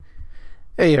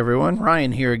Hey everyone,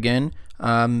 Ryan here again.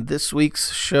 This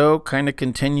week's show kind of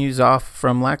continues off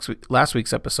from last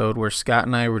week's episode where Scott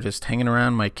and I were just hanging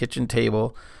around my kitchen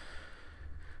table,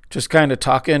 just kind of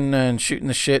talking and shooting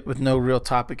the shit with no real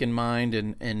topic in mind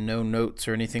and no notes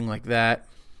or anything like that.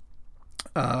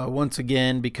 Once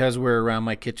again, because we're around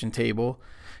my kitchen table,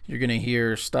 you're going to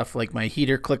hear stuff like my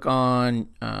heater click on.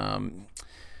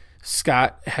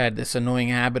 Scott had this annoying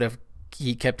habit of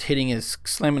he kept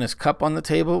slamming his cup on the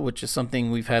table, which is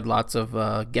something we've had lots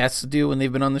of guests do when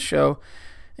they've been on the show.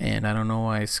 And I don't know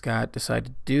why Scott decided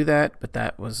to do that, but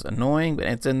that was annoying, but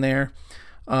it's in there.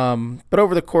 But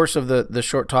over the course of the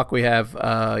short talk we have,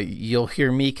 you'll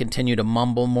hear me continue to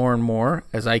mumble more and more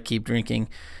as I keep drinking.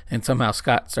 And somehow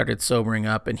Scott started sobering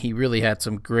up, and he really had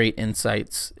some great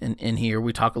insights in here.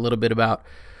 We talk a little bit about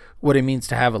what it means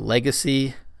to have a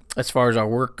legacy as far as our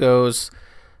work goes,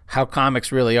 how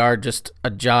comics really are just a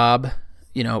job.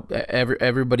 You know,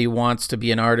 everybody wants to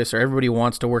be an artist, or everybody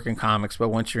wants to work in comics, but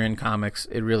once you're in comics,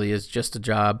 it really is just a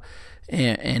job,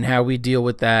 and how we deal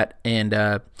with that. And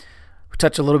we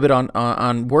touch a little bit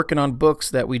on working on books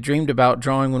that we dreamed about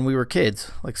drawing when we were kids.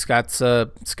 Like Scott's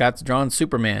drawn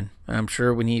Superman. I'm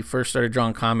sure when he first started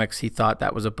drawing comics, he thought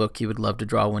that was a book he would love to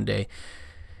draw one day,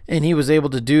 and he was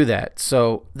able to do that.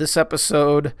 So this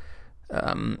episode,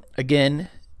 again,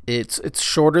 it's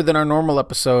shorter than our normal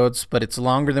episodes, but it's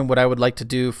longer than what I would like to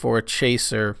do for a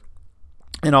chaser.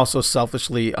 And also,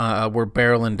 selfishly, we're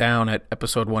barreling down at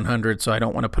episode 100, so I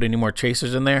don't want to put any more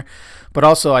chasers in there. But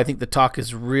also, I think the talk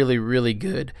is really, really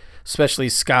good. Especially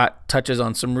Scott touches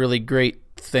on some really great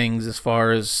things as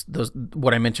far as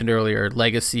what I mentioned earlier,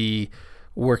 legacy,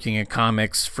 working in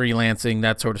comics, freelancing,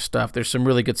 that sort of stuff. There's some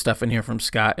really good stuff in here from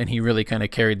Scott, and he really kind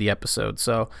of carried the episode.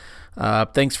 So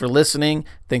thanks for listening.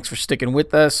 Thanks for sticking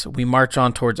with us. We march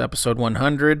on towards episode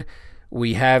 100.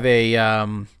 We have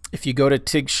if you go to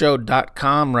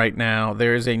tigshow.com right now,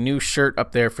 there is a new shirt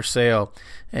up there for sale,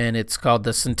 and it's called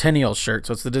the Centennial shirt.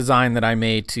 So it's the design that I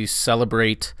made to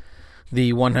celebrate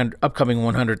the upcoming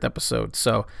 100th episode.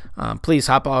 So please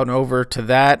hop on over to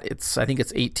that. I think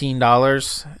it's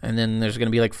 $18, and then there's going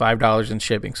to be like $5 in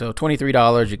shipping. So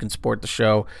 $23, you can support the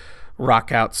show,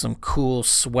 rock out some cool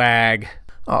swag.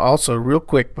 Also, real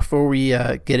quick, before we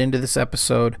get into this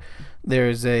episode,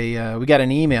 there's we got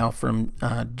an email from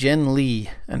Jen Lee,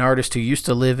 an artist who used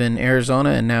to live in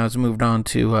Arizona and now has moved on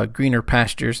to greener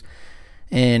pastures.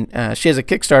 And she has a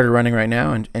Kickstarter running right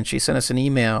now, and she sent us an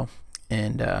email.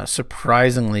 And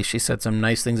surprisingly, she said some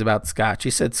nice things about Scott. She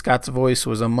said Scott's voice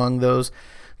was among those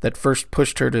that first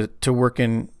pushed her to work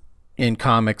in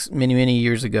comics many, many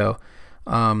years ago.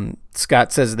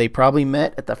 Scott says they probably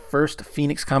met at the first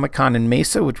Phoenix Comic Con in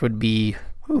Mesa, which would be,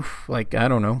 I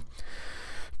don't know,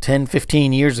 10,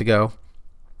 15 years ago.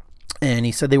 And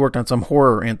he said they worked on some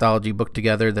horror anthology book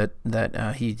together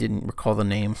that he didn't recall the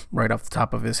name right off the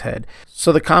top of his head.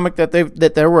 So the comic that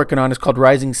they're working on is called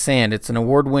Rising Sand. It's an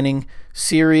award-winning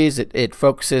series. It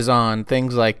focuses on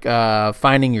things like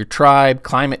finding your tribe,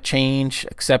 climate change,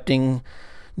 accepting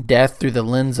death through the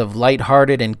lens of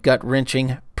lighthearted and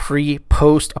gut-wrenching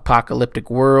pre-post-apocalyptic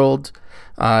world.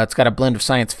 It's got a blend of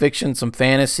science fiction, some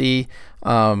fantasy.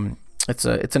 It's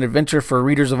an adventure for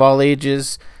readers of all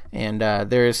ages. And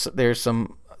there's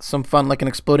some fun, like an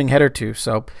exploding head or two.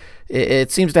 So it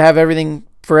seems to have everything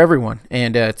for everyone.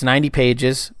 And it's 90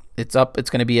 pages. It's up. It's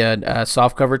going to be a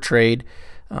softcover trade.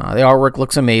 The artwork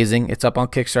looks amazing. It's up on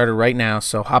Kickstarter right now.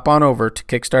 So hop on over to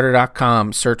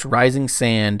Kickstarter.com, search Rising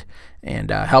Sand,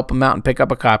 and help them out and pick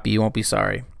up a copy. You won't be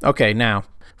sorry. Okay, now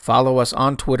follow us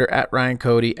on Twitter at Ryan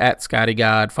Cody, at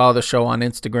ScottyGod. Follow the show on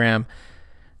Instagram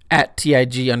at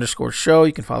TIG_show.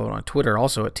 You can follow it on Twitter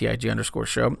also at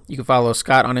TIG_show. You can follow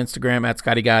Scott on Instagram at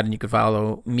ScottyGod, and you can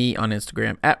follow me on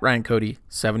Instagram at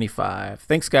RyanCody75.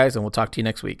 Thanks, guys, and we'll talk to you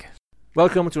next week.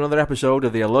 Welcome to another episode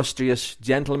of The Illustrious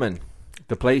Gentleman,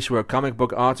 the place where comic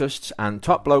book artists and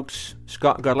top blokes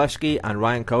Scott Godlewski and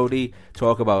Ryan Cody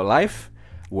talk about life,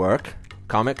 work,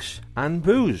 comics, and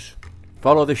booze.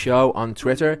 Follow the show on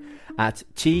Twitter at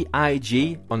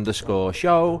TIG_show,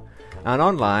 and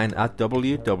online at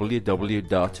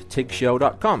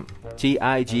www.tigshow.com,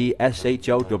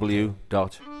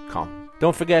 TIGSHOW.com.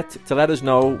 Don't forget to let us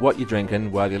know what you're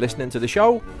drinking while you're listening to the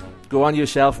show. Go on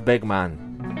yourself, big man.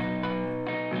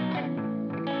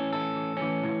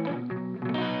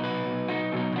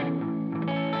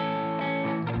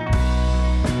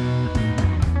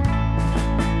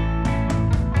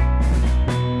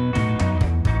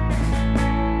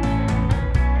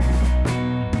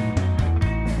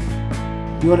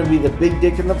 You want to be the big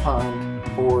dick in the pond,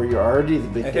 or you're already the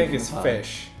big dick in the pond? I think it's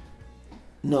fish.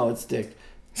 No, it's dick.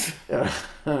 I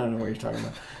don't know what you're talking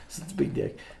about. So it's big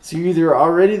dick. So you're either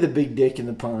already the big dick in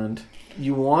the pond,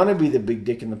 you want to be the big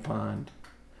dick in the pond,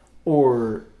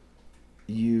 or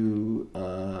you,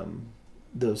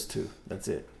 those two. That's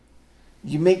it.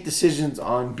 You make decisions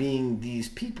on being these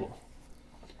people.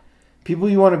 People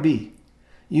you want to be.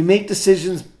 You make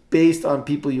decisions based on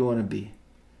people you want to be.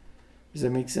 Does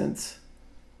that make sense?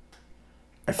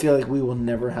 I feel like we will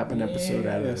never have an episode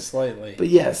out of this. Slightly. But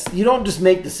yes, you don't just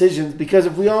make decisions, because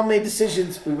if we all made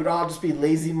decisions, we would all just be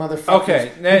lazy motherfuckers.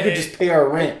 Okay. We could just pay our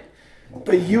rent.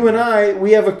 But you and I,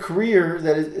 we have a career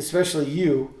that is, especially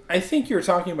you. I think you're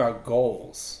talking about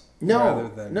goals. Rather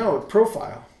than... No,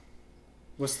 profile.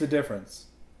 What's the difference?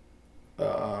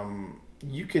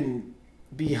 You can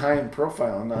be high in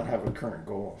profile and not have a current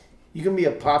goal. You can be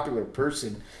a popular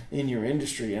person in your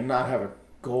industry and not have a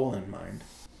goal in mind.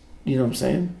 You know what I'm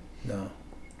saying?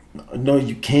 No,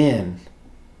 you can.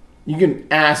 You can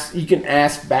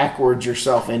ask backwards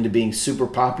yourself into being super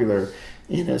popular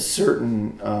in a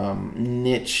certain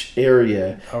niche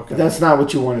area. Okay. But that's not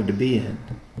what you wanted to be in.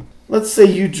 Let's say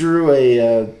you drew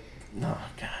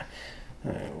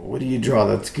what do you draw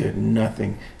that's good?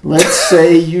 Nothing. Let's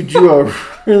say you drew a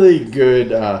really good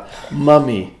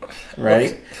mummy,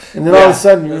 right? And then all of a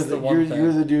sudden you're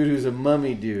the dude who's a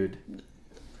mummy dude.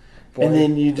 Boy. And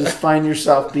then you just find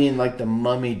yourself being like the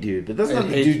mummy dude. But that's not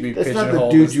the dude. That's not the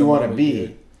dude you want to be.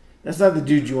 Dude. That's not the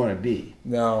dude you want to be.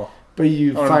 No. But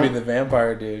you I want to be the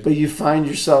vampire dude. But you find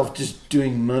yourself just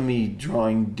doing mummy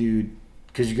drawing dude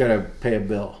because you got to pay a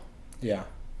bill. Yeah.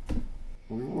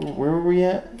 Where were we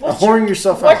at? Whoring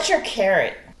yourself out. What's your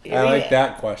carrot? I like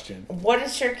that question. What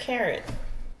is your carrot?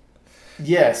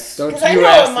 Yes. Don't you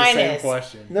ask the same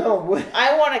question. No. What?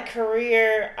 I want a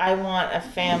career. I want a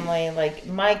family. Like,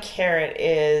 my carrot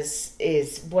is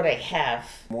what I have.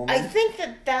 Woman? I think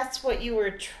that's what you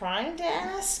were trying to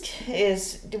ask.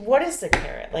 Is what is the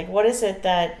carrot? Like, what is it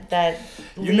that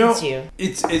leads you?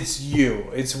 It's you.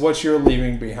 It's what you're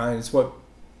leaving behind.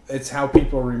 It's how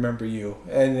people remember you.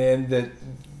 And then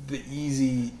the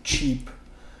easy, cheap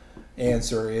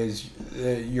answer is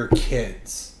your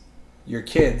kids. Your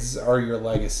kids are your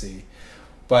legacy.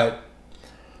 But,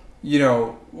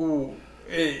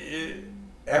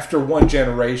 after one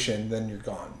generation, then you're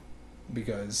gone.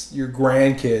 Because your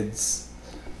grandkids,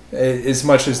 as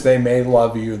much as they may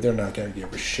love you, they're not going to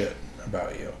give a shit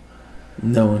about you.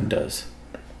 No one does.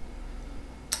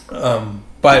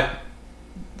 But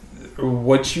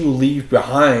what you leave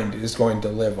behind is going to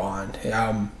live on.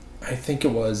 I think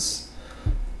it was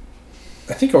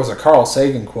a Carl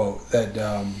Sagan quote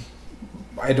that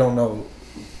I don't know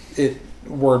it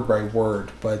word by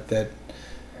word, but that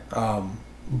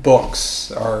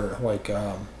books are like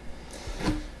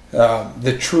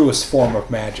the truest form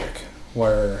of magic,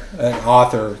 where an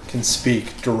author can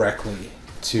speak directly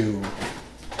to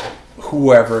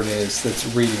whoever it is that's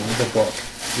reading the book,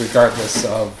 regardless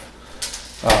of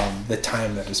the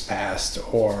time that has passed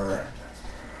or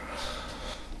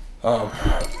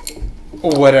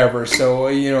whatever. So,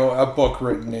 a book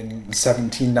written in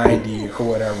 1790 or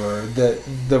whatever,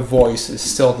 the voice is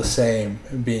still the same,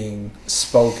 being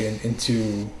spoken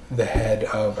into the head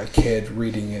of a kid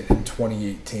reading it in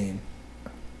 2018.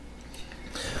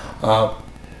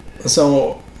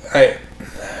 So I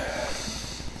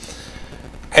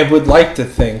would like to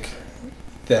think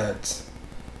that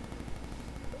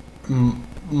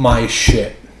my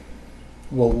shit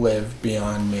will live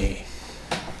beyond me.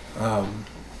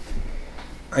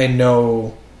 I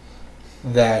know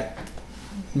that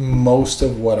most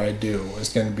of what I do is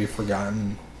going to be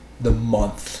forgotten the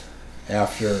month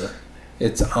after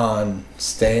it's on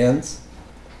stands,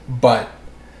 but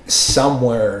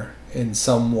somewhere in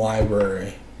some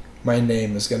library, my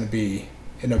name is going to be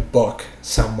in a book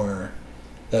somewhere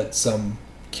that some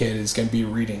kid is going to be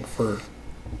reading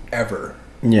forever.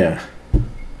 Yeah.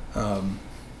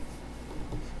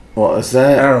 Well, is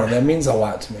that... I don't know. That means a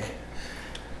lot to me.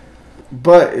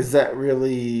 But is that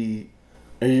really...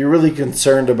 Are you really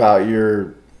concerned about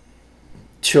your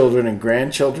children and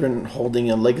grandchildren holding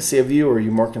a legacy of you, or are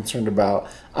you more concerned about,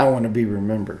 I want to be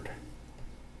remembered?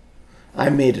 I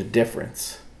made a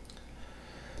difference.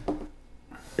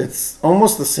 It's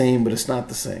almost the same, but it's not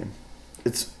the same.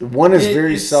 One is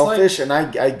very selfish,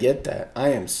 like, and I get that. I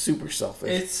am super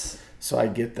selfish. So I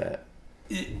get that.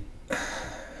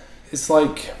 It's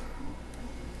like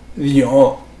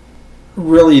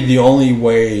really the only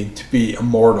way to be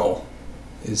immortal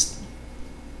is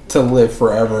to live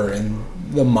forever in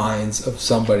the minds of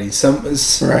somebody.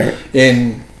 Right.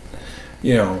 In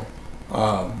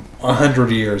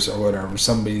 100 years or whatever,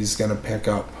 somebody's gonna pick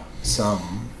up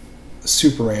some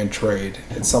Superman trade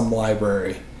in some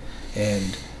library,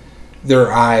 and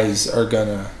their eyes are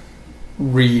gonna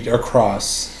read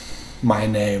across my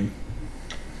name.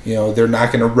 You know, they're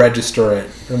not going to register it.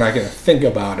 They're not going to think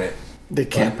about it. They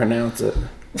can't pronounce it.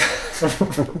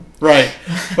 Right.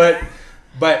 But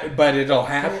it'll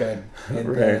happen. And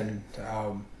Right. then,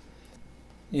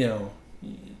 you know,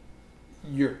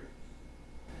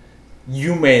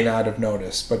 you may not have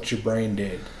noticed, but your brain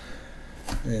did.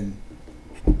 And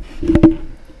I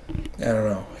don't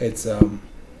know. It's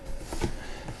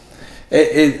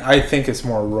I think it's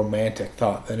more a romantic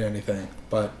thought than anything.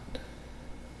 But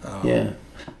Yeah.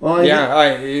 Well,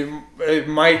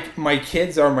 my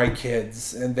kids are my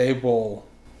kids, and they will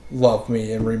love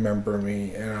me and remember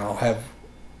me, and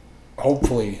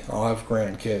hopefully I'll have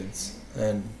grandkids,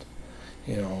 and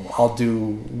you know, I'll do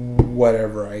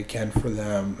whatever I can for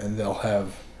them, and they'll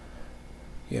have,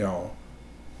 you know,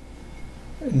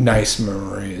 nice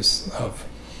memories of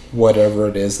whatever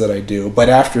it is that I do. But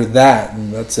after that,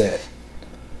 and that's it.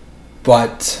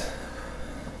 But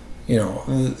you know,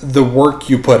 the work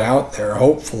you put out there,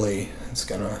 hopefully it's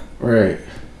gonna right.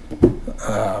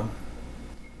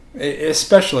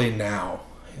 Especially now,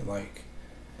 like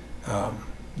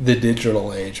the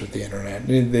digital age with the internet.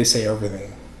 They say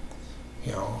everything,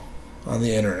 you know, on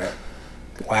the internet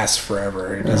lasts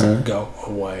forever. It doesn't go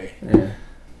away. Yeah.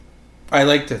 I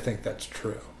like to think that's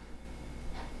true.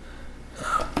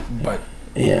 But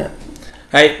Yeah.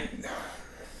 I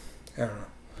don't know.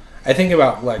 I think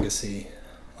about legacy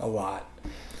a lot.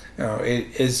 You know,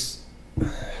 it is.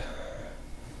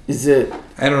 Is it?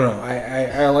 I don't know.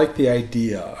 I like the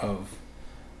idea of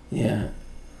Yeah.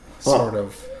 sort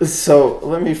of So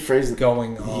let me phrase it.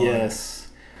 going on. Yes.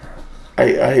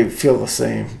 I feel the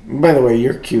same. By the way,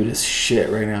 you're cute as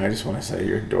shit right now. I just want to say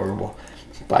you're adorable.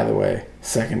 By the way,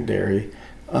 secondary.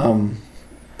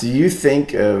 Do you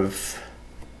think of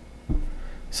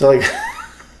so like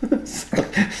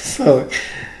so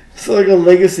like a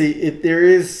legacy? There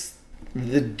is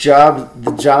the job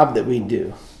that we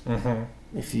do.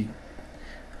 Mm-hmm.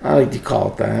 I like to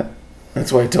call it that.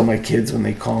 That's why I tell my kids when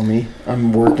they call me,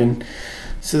 I'm working.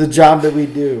 So the job that we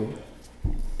do,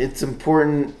 it's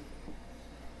important.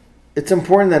 It's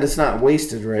important that it's not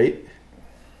wasted, right?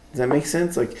 Does that make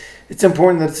sense? Like, it's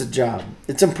important that it's a job.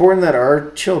 It's important that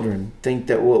our children think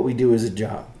that what we do is a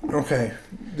job. Okay.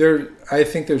 I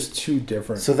think there's two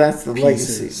different. So that's the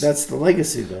pieces. legacy. That's the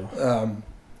legacy, though.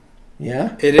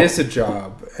 Yeah? It is a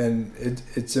job, and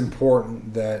it's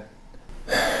important that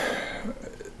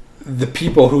the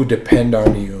people who depend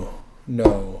on you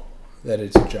know that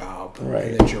it's a job, Right.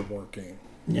 and that you're working.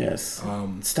 Yes.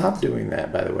 Stop doing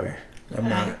that, by the way. I'm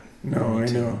not. No, I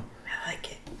know. I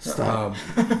like it. Stop.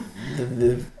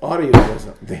 The audio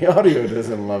doesn't. The audio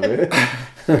doesn't love it.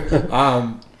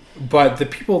 But the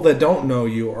people that don't know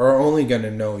you are only going to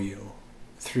know you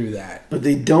through that. But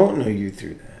they don't know you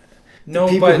through that. No,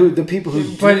 The people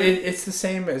who. But do, it's the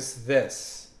same as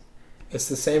this. It's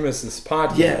the same as this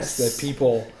podcast. Yes. That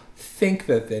people think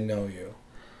that they know you.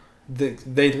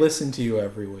 They listen to you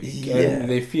every week. Yeah. And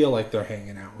they feel like they're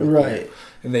hanging out with Right. you.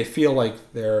 And they feel like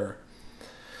they're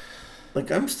Like,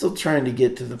 I'm still trying to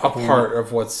get to the a point. part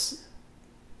of what's...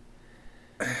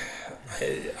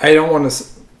 I don't want to...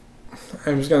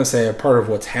 I was going to say a part of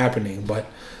what's happening, but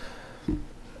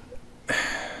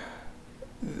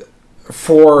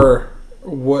for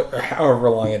however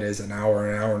long it is, an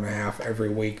hour and a half every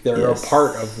week, they're Yes. a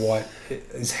part of what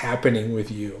is happening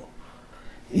with you.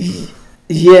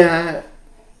 Yeah,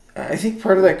 I think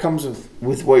part of that comes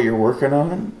with what you're working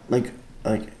on. Like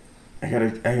I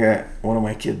got one of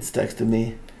my kids texted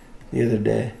me the other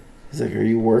day. He's like, "Are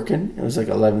you working?" It was like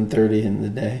 11:30 in the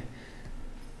day.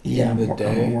 Yeah,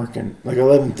 I'm working. Like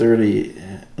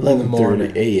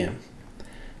 11:30 a.m.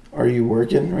 Are you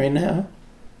working right now?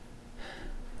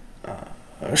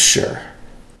 Sure.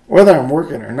 Whether I'm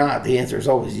working or not, the answer is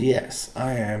always yes.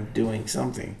 I am doing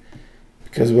something.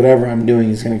 Because whatever I'm doing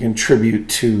is going to contribute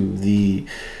to the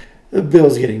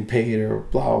bills getting paid or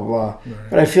blah, blah, blah. Right.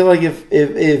 But I feel like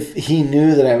if he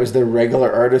knew that I was the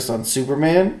regular artist on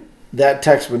Superman, that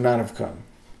text would not have come.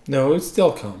 No, it would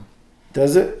still come.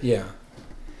 Does it? Yeah.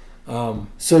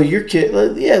 So your kid,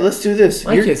 let's do this.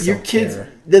 My kids don't care.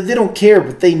 They don't care,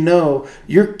 but they know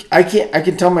I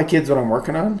can tell my kids what I'm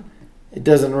working on. It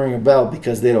doesn't ring a bell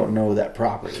because they don't know that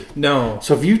property. No.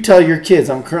 So if you tell your kids,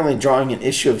 I'm currently drawing an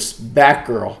issue of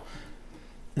Batgirl,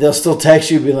 they'll still text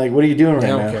you and be like, what are you doing right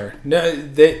now? They don't care. No,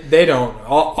 they don't.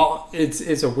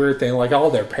 It's a weird thing. Like, all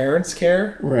their parents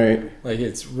care. Right. Like,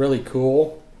 it's really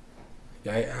cool.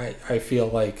 I feel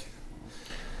like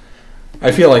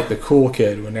the cool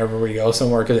kid whenever we go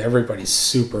somewhere because everybody's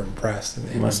super impressed and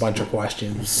they have a bunch of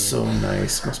questions. So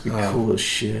nice. Must be cool as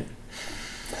shit.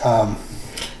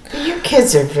 Your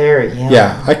kids are very young.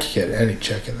 Yeah, I could get any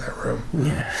chick in that room.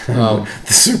 Yeah. The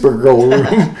Supergirl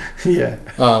room. Yeah.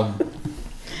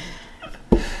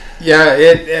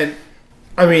 Yeah,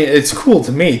 I mean, it's cool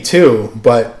to me too,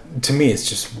 but to me, it's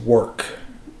just work.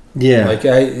 Yeah. Like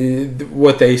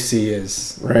what they see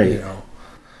is right.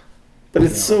 But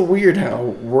it's so weird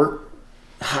how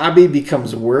hobby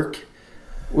becomes work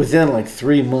within like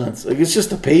 3 months. Like it's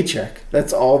just a paycheck.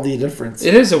 That's all the difference.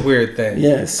 It is a weird thing.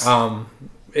 Yes.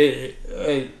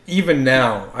 Even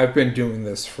now, I've been doing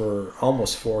this for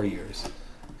almost 4 years,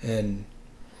 and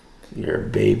you're a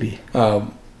baby.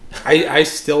 I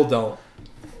still don't.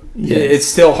 Yes. It's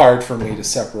still hard for me to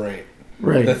separate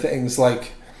the things.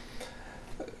 Like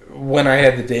when I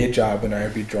had the day job and I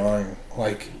would be drawing,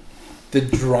 like the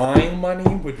drawing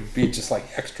money would be just like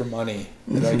extra money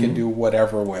that I could do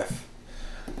whatever with.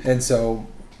 And so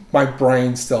my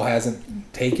brain still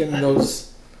hasn't taken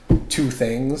those two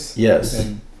things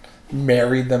and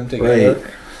married them together. Right.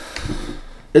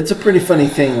 It's a pretty funny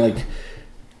thing. Like,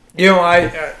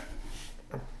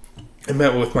 I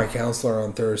met with my counselor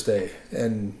on Thursday,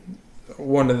 and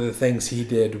one of the things he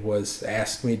did was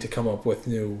ask me to come up with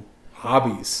new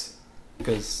hobbies,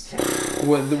 because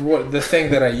the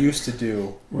thing that I used to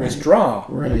do was draw,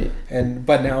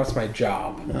 but now it's my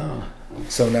job.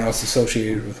 So now it's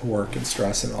associated with work and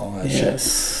stress and all that shit.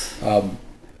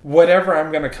 Whatever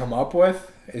I'm going to come up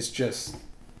with is just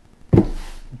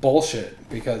bullshit,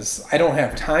 because I don't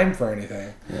have time for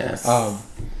anything.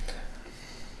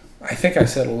 I think I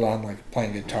settled on like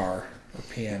playing guitar or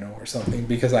piano or something,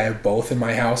 because I have both in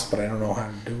my house, but I don't know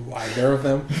how to do either of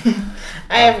them.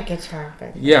 I have a guitar,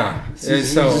 but so you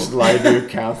just lied to your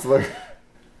counselor.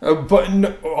 But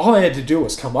no, all I had to do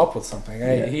was come up with something.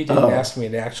 He didn't ask me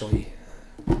to actually.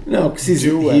 No, because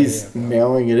he's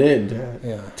mailing it in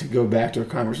to go back to a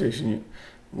conversation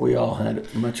we all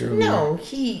had much earlier. No,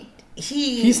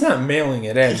 he's not mailing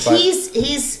it in.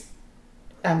 He's.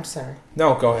 I'm sorry.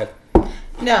 No, go ahead.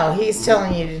 No, he's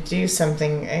telling you to do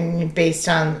something, and based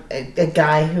on a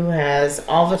guy who has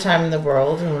all the time in the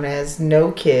world and who has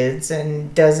no kids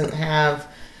and doesn't have,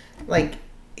 like,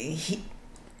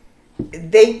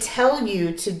 they tell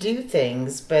you to do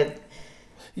things, but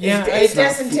it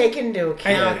doesn't take into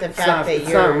account the fact that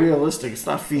it's not realistic. It's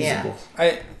not feasible.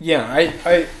 I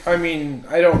mean,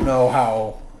 I don't know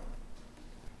how.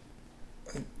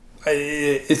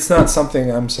 It's not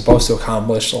something I'm supposed to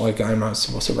accomplish. Like, I'm not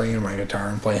supposed to bring in my guitar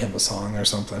and play him a song or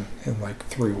something in like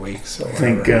 3 weeks or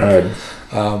whatever. Thank God.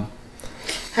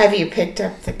 Have you picked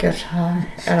up the guitar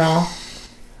at all?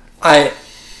 I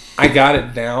got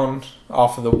it down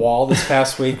off of the wall this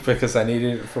past week because I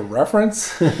needed it for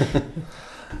reference.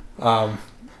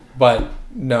 But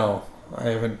no,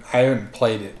 I haven't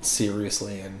played it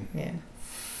seriously in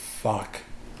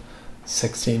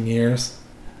 16 years.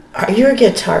 Are you a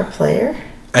guitar player?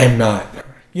 I'm not.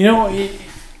 I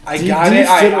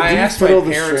asked my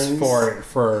parents for it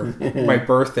for my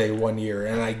birthday one year,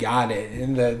 and I got it.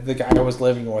 And the guy I was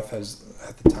living with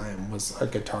at the time was a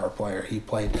guitar player. He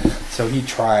played, so he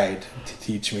tried to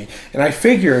teach me. And I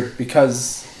figured,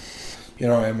 because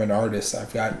I'm an artist,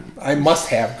 I must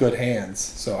have good hands.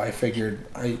 So I figured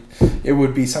it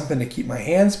would be something to keep my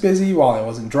hands busy while I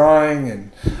wasn't drawing,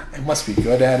 and I must be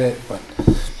good at it. But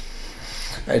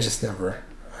I just never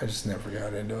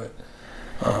got into it.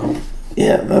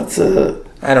 That's a.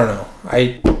 I don't know.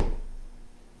 I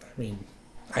mean,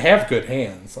 I have good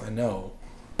hands. I know.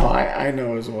 I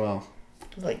know as well.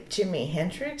 Like Jimi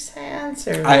Hendrix hands,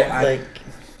 or I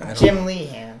Jim Lee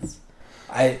hands.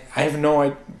 I have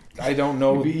no. I don't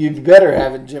know. You'd better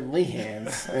have Jim Lee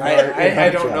hands.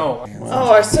 I don't know.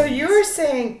 Oh, so you were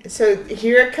saying? So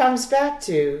here it comes back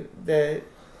to the.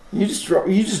 You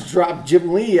just dropped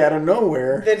Jim Lee out of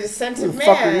nowhere. The Descent of Man. Who the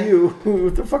fuck are you?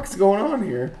 What the fuck's going on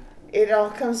here? It all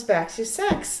comes back to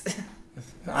sex.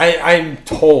 I'm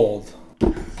told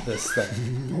this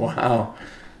thing. Wow.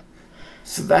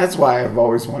 So that's why I've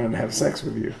always wanted to have sex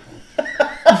with you.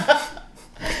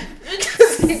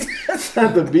 It's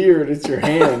not the beard, it's your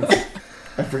hands.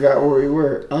 I forgot where we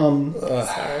were. I'm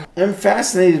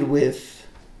fascinated with.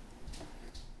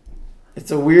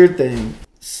 It's a weird thing.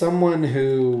 Someone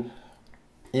who,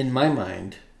 in my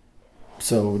mind,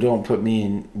 so don't put me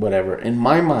in whatever, in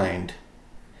my mind,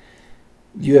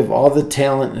 you have all the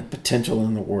talent and potential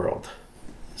in the world.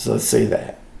 So let's say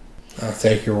that. I'll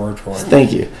take your word for it.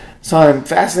 Thank you. So I'm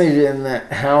fascinated in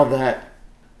that how do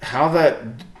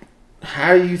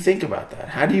you think about that?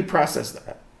 How do you process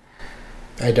that?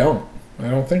 I don't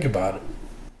think about it.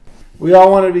 We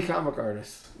all wanted to be comic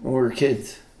artists when we were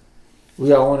kids.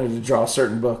 We all wanted to draw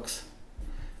certain books.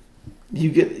 You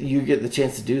get the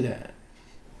chance to do that,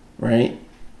 right?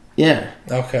 Yeah.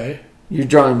 Okay. You're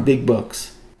drawing big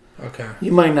books. Okay.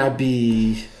 You might not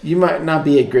be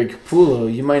a Greg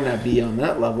Capullo. You might not be on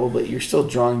that level, but you're still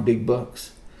drawing big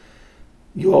books.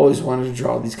 You always wanted to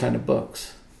draw these kind of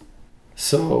books.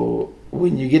 So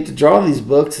when you get to draw these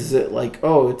books, is it like,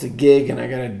 oh, it's a gig and I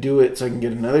got to do it so I can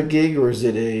get another gig? Or is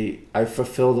it I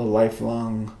fulfilled a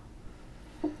lifelong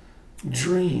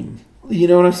dream? You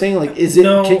know what I'm saying? Like, is it,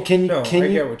 No, I can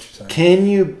get you, what you're saying.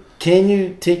 can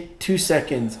you take 2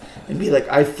 seconds and be like,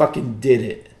 I fucking did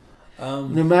it?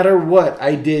 No matter what,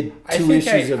 I did two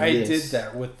issues of this. I did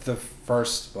that with the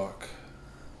first book.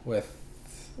 With,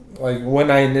 like, when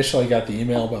I initially got the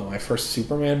email about my first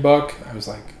Superman book, I was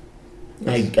like,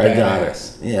 I got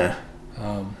it. Yeah.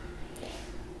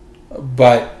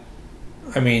 But,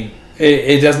 I mean,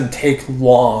 it doesn't take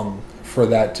long for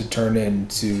that to turn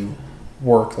into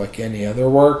work like any other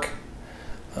work.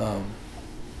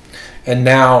 And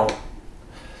now,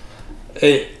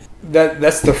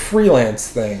 that's the freelance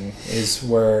thing, is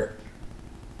where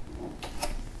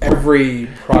every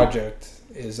project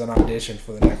is an audition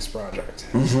for the next project,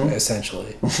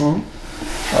 essentially.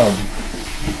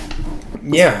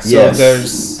 Yeah, so Yes.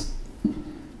 there's...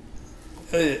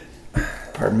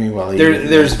 Pardon me while you...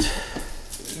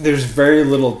 There's very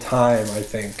little time, I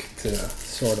think, to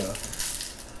sort of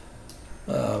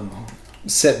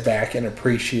sit back and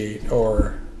appreciate,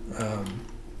 or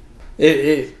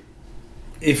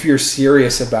if you're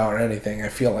serious about anything, I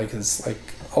feel like it's like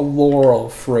a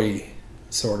Laurel-free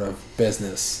sort of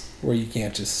business where you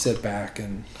can't just sit back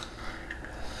and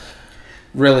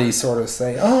really sort of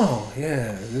say, "Oh,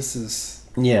 yeah, this is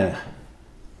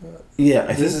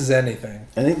this is anything."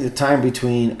 I think the time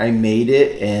between I made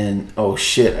it and, oh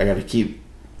shit, I gotta keep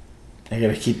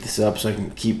this up so I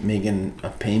can keep making a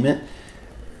payment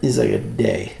is like a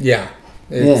day. Yeah,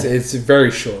 it's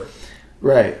very short.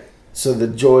 Right. So the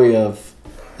joy of...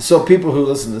 So people who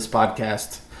listen to this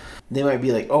podcast, they might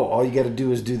be like, oh, all you got to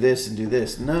do is do this and do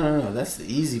this. No. That's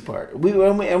the easy part.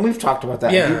 We've talked about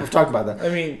that. Yeah. People have talked about that. I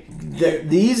mean...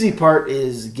 The easy part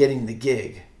is getting the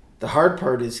gig. The hard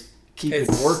part is keeping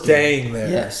working. Staying there.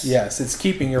 Yes. It's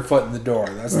keeping your foot in the door.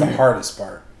 That's the hardest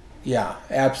part. Yeah,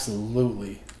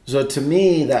 absolutely. So to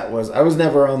me, I was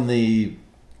never on the...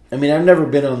 I mean, I've never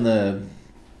been on the...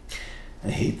 I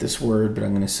hate this word, but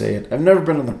I'm going to say it. I've never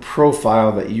been on the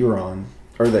profile that you're on,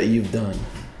 or that you've done.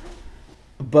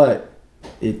 But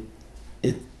it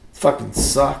fucking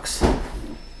sucks.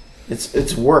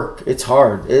 It's work. It's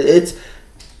hard. It's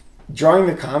drawing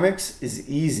the comics is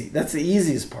easy. That's the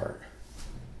easiest part.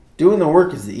 Doing the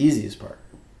work is the easiest part.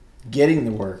 Getting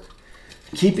the work,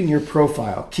 keeping your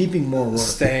profile, keeping more work,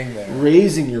 Staying there.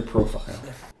 raising your profile.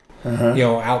 You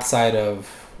know, outside of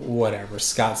whatever,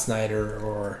 Scott Snyder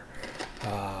or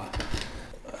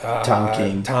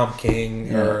Tom King,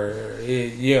 yeah. Or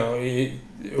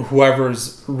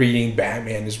whoever's reading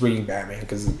Batman is reading Batman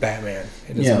because it's Batman.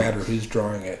 It doesn't matter who's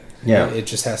drawing it. Yeah, it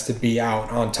just has to be out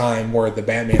on time where the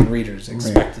Batman readers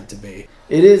expect it to be.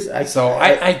 It is. I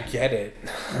get it.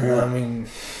 I mean,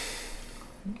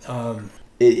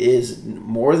 it is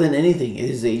more than anything. It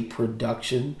is a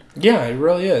production. Yeah, it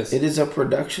really is. It is a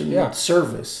production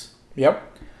service. Yep.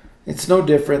 It's no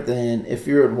different than if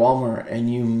you're at Walmart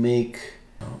and you make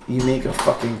a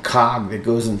fucking cog that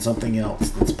goes in something else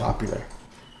that's popular.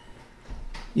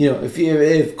 You know,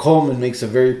 if Coleman makes a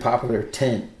very popular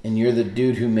tent and you're the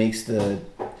dude who makes the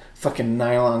fucking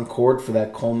nylon cord for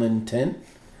that Coleman tent,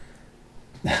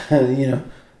 you know,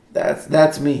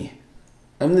 that's me.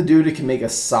 I'm the dude who can make a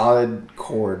solid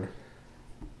cord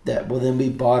that will then be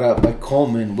bought up by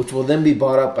Coleman, which will then be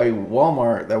bought up by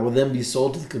Walmart, that will then be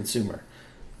sold to the consumer.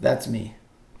 That's me.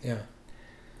 Yeah.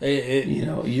 You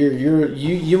know,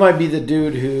 you might be the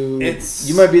dude who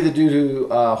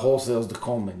wholesales the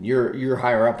Coleman. You're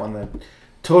higher up on the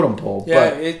totem pole,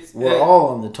 but we're all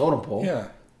on the totem pole. Yeah,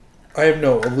 I have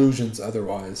no illusions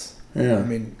otherwise. Yeah, I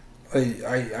mean,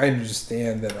 I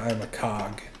understand that I'm a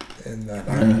cog and that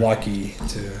I'm lucky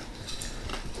to,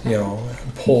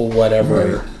 pull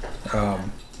whatever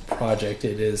project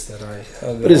it is that I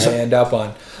end up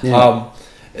on. Yeah.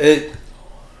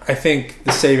 I think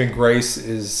the saving grace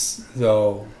is,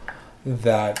 though,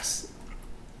 that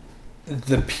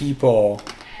the people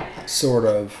sort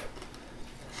of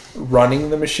running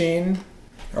the machine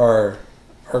are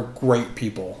great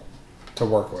people to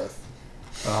work with.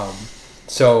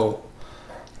 So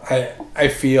I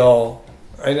feel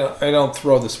I don't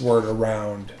throw this word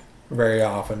around very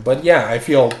often, but yeah, I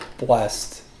feel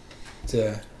blessed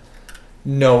to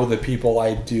know the people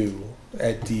I do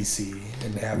at DC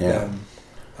and have them.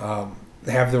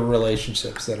 Have the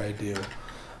relationships that I do,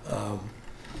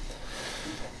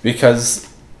 because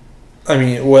I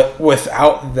mean,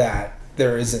 without that,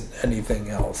 there isn't anything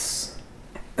else.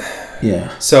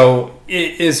 Yeah. So,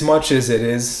 as much as it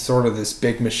is sort of this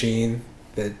big machine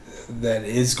that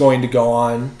is going to go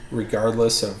on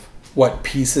regardless of what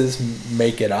pieces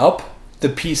make it up, the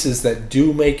pieces that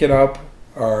do make it up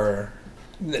are...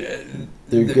 They're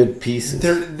good pieces.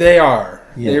 They are.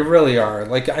 Yeah. They really are.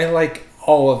 Like, I like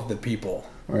all of the people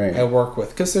Right. I work with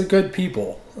because they're good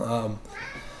people.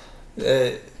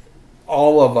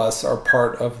 All of us are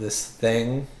part of this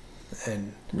thing,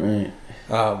 and Right.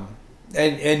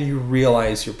 and you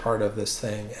realize you're part of this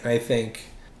thing. And I think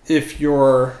if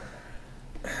you're,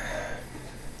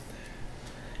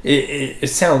 it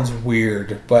sounds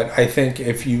weird, but I think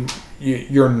if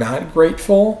you're not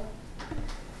grateful.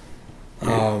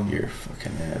 You're a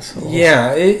fucking asshole.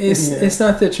 Yeah, it's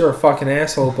not that you're a fucking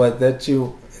asshole, but that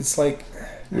it's like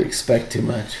You expect too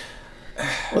much.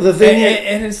 Well, the thing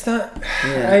and it's not.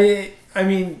 Yeah. I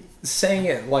mean, saying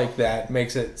it like that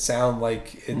makes it sound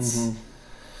like it's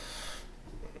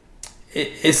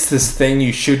it's this thing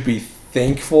you should be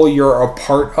thankful you're a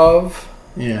part of.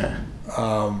 Yeah.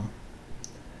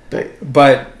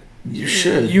 But you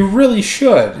should. You really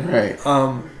should. Right.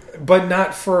 But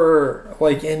not for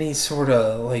like any sort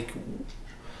of like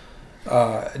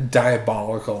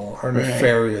diabolical or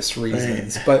nefarious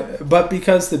reasons, but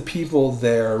because the people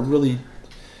there really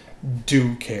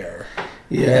do care.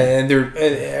 Yeah. And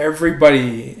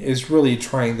everybody is really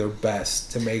trying their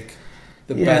best to make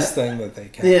the best thing that they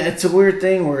can. Yeah, it's a weird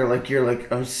thing where like you're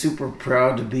like, I'm super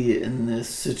proud to be in this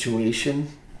situation,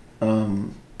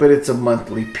 but it's a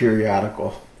monthly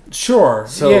periodical. Sure.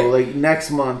 So like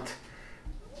next month,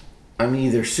 I'm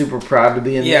either super proud to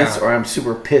be in this or I'm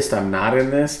super pissed I'm not in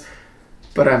this.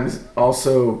 But I'm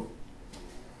also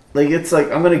like, it's like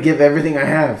I'm gonna give everything I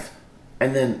have,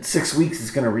 and then 6 weeks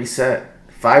it's gonna reset.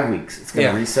 5 weeks it's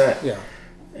gonna reset. Yeah.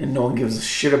 And no one gives a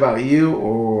shit about you,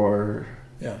 or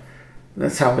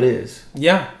that's how it is.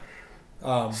 Yeah.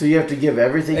 So you have to give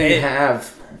everything you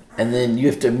have, and then you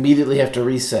have to immediately have to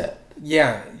reset.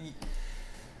 Yeah.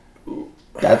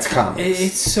 That's comics.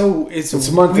 It's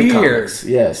monthly weird. Comics.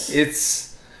 Yes.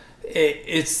 It's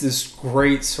this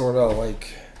great sort of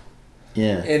like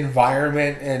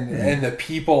environment, and the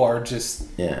people are just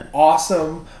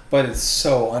awesome, but it's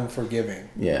so unforgiving.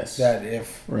 Yes. That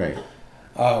if it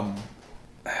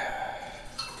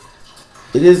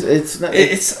is. It's not.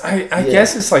 I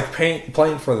guess it's like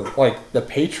playing for the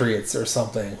Patriots or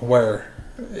something, where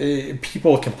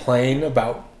people complain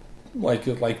about like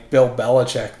Bill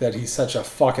Belichick, that he's such a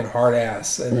fucking hard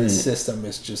ass and his system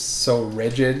is just so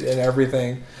rigid and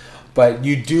everything, but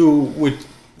you do what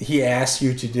he asks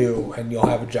you to do and you'll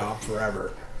have a job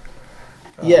forever.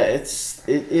 It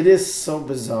is so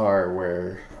bizarre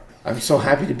where I'm so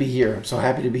happy to be here. I'm so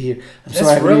happy to be here.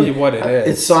 That's really what it is.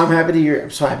 It's so I'm happy to be here. I'm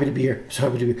so happy to be here. I'm so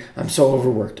happy to be. I'm so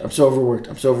overworked. I'm so overworked.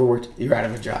 I'm so overworked. You're out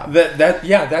of a job.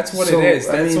 That's what it is.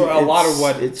 That's a lot of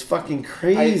what it's fucking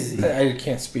crazy. I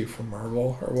can't speak for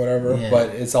Marvel or whatever, but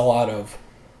it's a lot of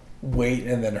wait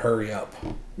and then hurry up.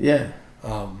 Yeah.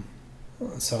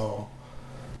 So.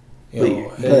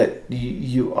 But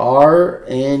you are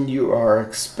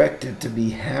expected to be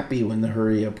happy when the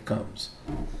hurry up comes.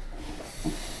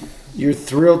 You're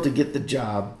thrilled to get the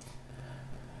job.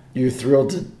 You're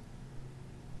thrilled to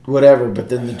whatever, but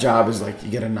then the job is like,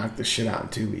 you got to knock this shit out in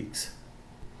 2 weeks.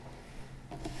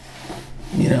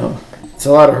 You know, it's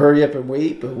a lot of hurry up and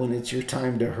wait, but when it's your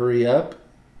time to hurry up,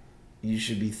 you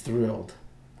should be thrilled.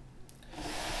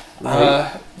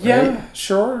 Right?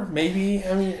 Sure, maybe.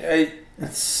 I mean,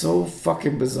 it's so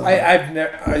fucking bizarre. I've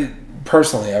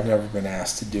never been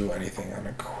asked to do anything on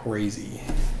a crazy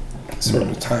sort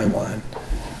of timeline.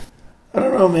 I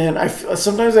don't know, man.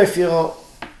 Sometimes I feel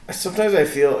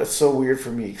it's so weird for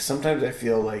me. Sometimes I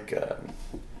feel like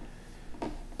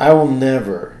I will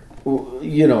never,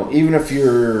 even if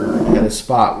you're at a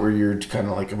spot where you're kind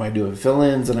of like, am I doing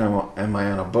fill-ins and am I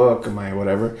on a book? Am I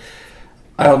whatever?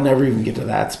 I'll never even get to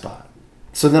that spot.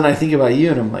 So then I think about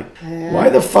you and I'm like, why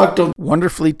the fuck don't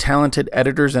wonderfully talented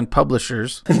editors and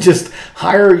publishers just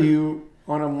hire you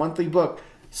on a monthly book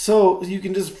so you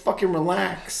can just fucking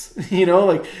relax,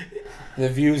 like the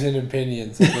views and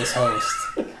opinions of this host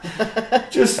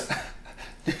just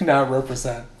do not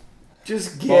represent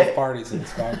both parties in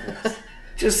this podcast.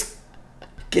 Just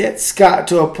get Scott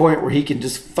to a point where he can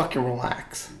just fucking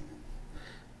relax.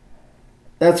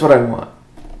 That's what I want.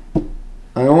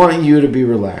 I want you to be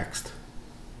relaxed.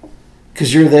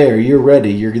 Because you're there. You're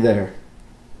ready. You're there.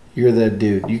 You're that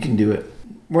dude. You can do it.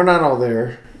 We're not all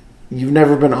there. You've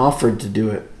never been offered to do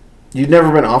it. You've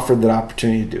never been offered that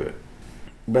opportunity to do it.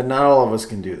 But not all of us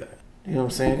can do that. You know what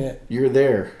I'm saying? Yeah. You're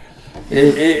there.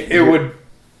 It would.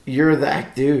 You're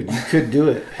that dude. You could do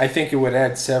it. I think it would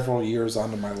add several years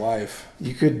onto my life.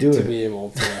 You could do to it. be able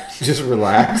to just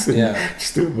relax. And yeah.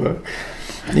 Just do a book.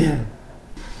 Yeah.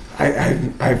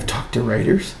 I've talked to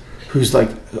writers who's like,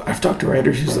 I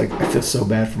feel so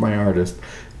bad for my artist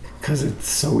because it's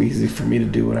so easy for me to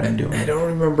do what I'm doing. I don't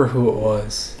remember who it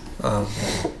was.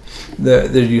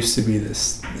 There used to be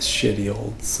this shitty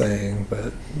old saying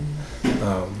that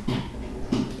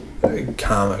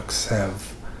comics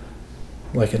have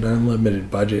like an unlimited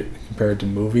budget compared to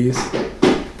movies,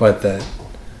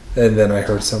 and then I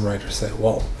heard some writers say,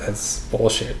 well, that's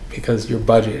bullshit because your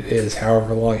budget is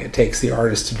however long it takes the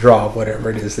artist to draw whatever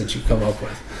it is that you come up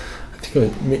with. I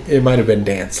think it might have been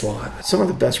Dan Slott. Some of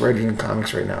the best writers in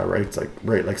comics right now write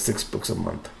like 6 books a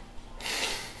month.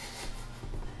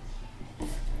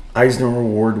 Eisner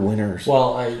Award winners.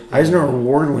 Eisner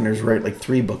Award winners write like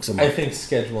 3 books a month. I think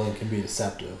scheduling can be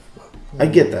deceptive. I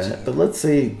get that, but let's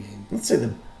say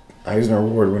the Eisner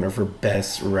Award winner for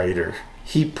best writer,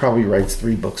 he probably writes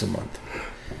 3 books a month.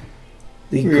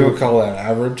 You would call that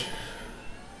average?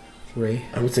 3?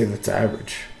 I would say that's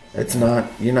average. It's not.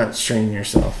 You're not straining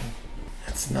yourself.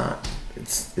 It's not.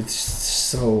 It's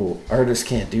so artists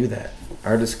can't do that.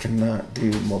 Artists cannot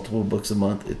do multiple books a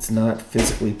month. It's not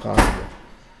physically possible.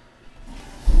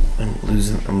 I'm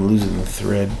losing the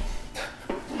thread.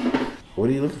 What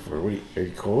are you looking for? Are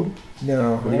you cold?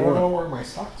 No, What do I you don't want? know where my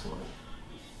socks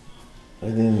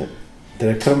went. Did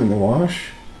I put them in the wash?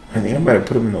 I think I might have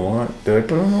put them in the wash. Did I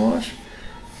put them in the wash?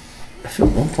 At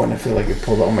one point I feel like I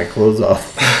pulled all my clothes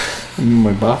off.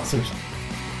 My boxers.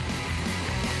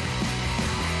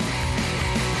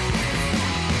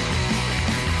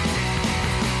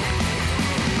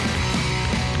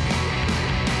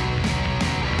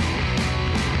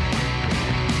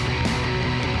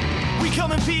 We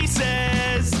come in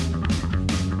pieces.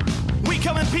 We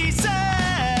come in pieces.